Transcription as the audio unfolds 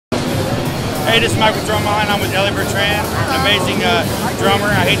Hey, this is Mike with DRUMline. I'm with Elie Bertrand, an amazing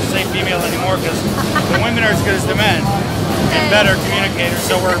drummer. I hate to say female anymore because the women are as good as the men and better communicators,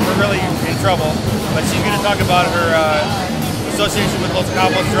 so we're really in trouble. But she's going to talk about her association with Los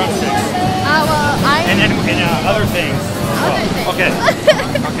Cobos Drumsticks. And other things. Other things. Okay.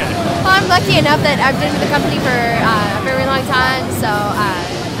 Okay. Well, I'm lucky enough that I've been with the company for a very long time, so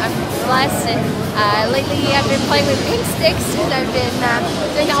I'm blessed. And lately I've been playing with pink sticks because I've been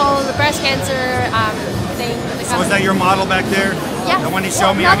doing all the breast cancer thing with the company. So is that your model back there? Yeah. The one you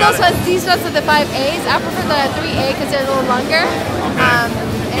showed me? No, these ones are the 5As. I prefer the 3A because they're a little longer. Okay.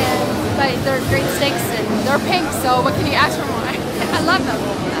 But they're great sticks and they're pink, so what can you ask for more? I love them.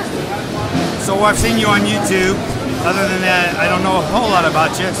 So I've seen you on YouTube. Other than that, I don't know a whole lot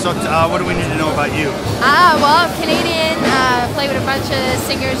about you. So what do we need to know about you? Well, I'm Canadian. Play with a bunch of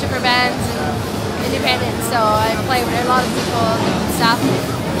singers, different bands, and independent. So I play with a lot of people and stuff.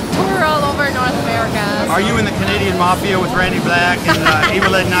 Tour all over North America. So. Are you in the Canadian Mafia with Randy Black and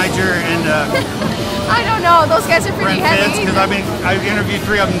Evil Ed Niger and? I don't know. Those guys are pretty heavy. Because I interviewed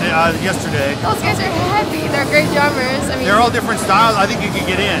 3 of them yesterday. Those guys are heavy. They're great drummers. I mean, they're all different styles. I think you could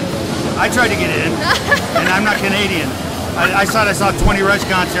get in. I tried to get in, and I'm not Canadian. I saw 20 Rush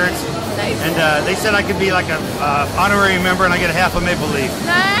concerts, nice. And they said I could be like a honorary member, and I get a half a Maple Leaf.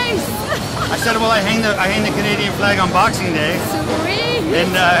 Nice. I said, well, I hang the Canadian flag on Boxing Day. Sweet.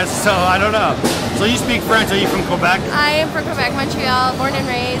 And so I don't know. So you speak French? Are you from Quebec? I am from Quebec, Montreal, born and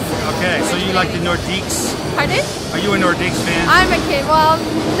raised. Okay, so you like the Nordiques? Pardon? Are you a Nordiques fan? I'm a kid. Well,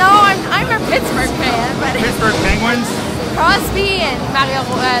 no, I'm a Pittsburgh fan. But Pittsburgh Penguins? Crosby and Mario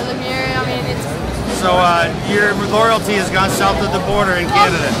Lemieux. I mean, it's. So your loyalty has gone south of the border in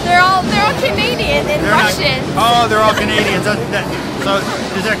Canada. They're all Canadian and Russian. They're all Canadians. So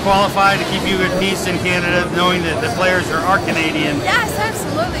does that qualify to keep you at peace in Canada, knowing that the players are Canadian? Yes,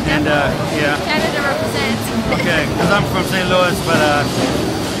 absolutely. And yeah. Canada represents. Okay, because I'm from St. Louis, but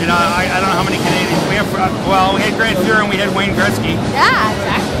you know, I don't know how many Canadians we have. Well, we had Grant Fuhr and we had Wayne Gretzky. Yeah,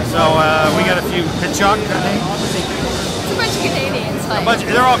 exactly. So we got a few. Kachuk, I think. It's a bunch of Canadians. Like.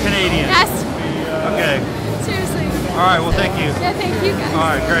 They're all Canadians. Yes. Okay. Seriously. All right. Well, thank you. Yeah, thank you guys. All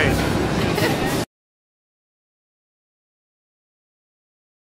right. Great.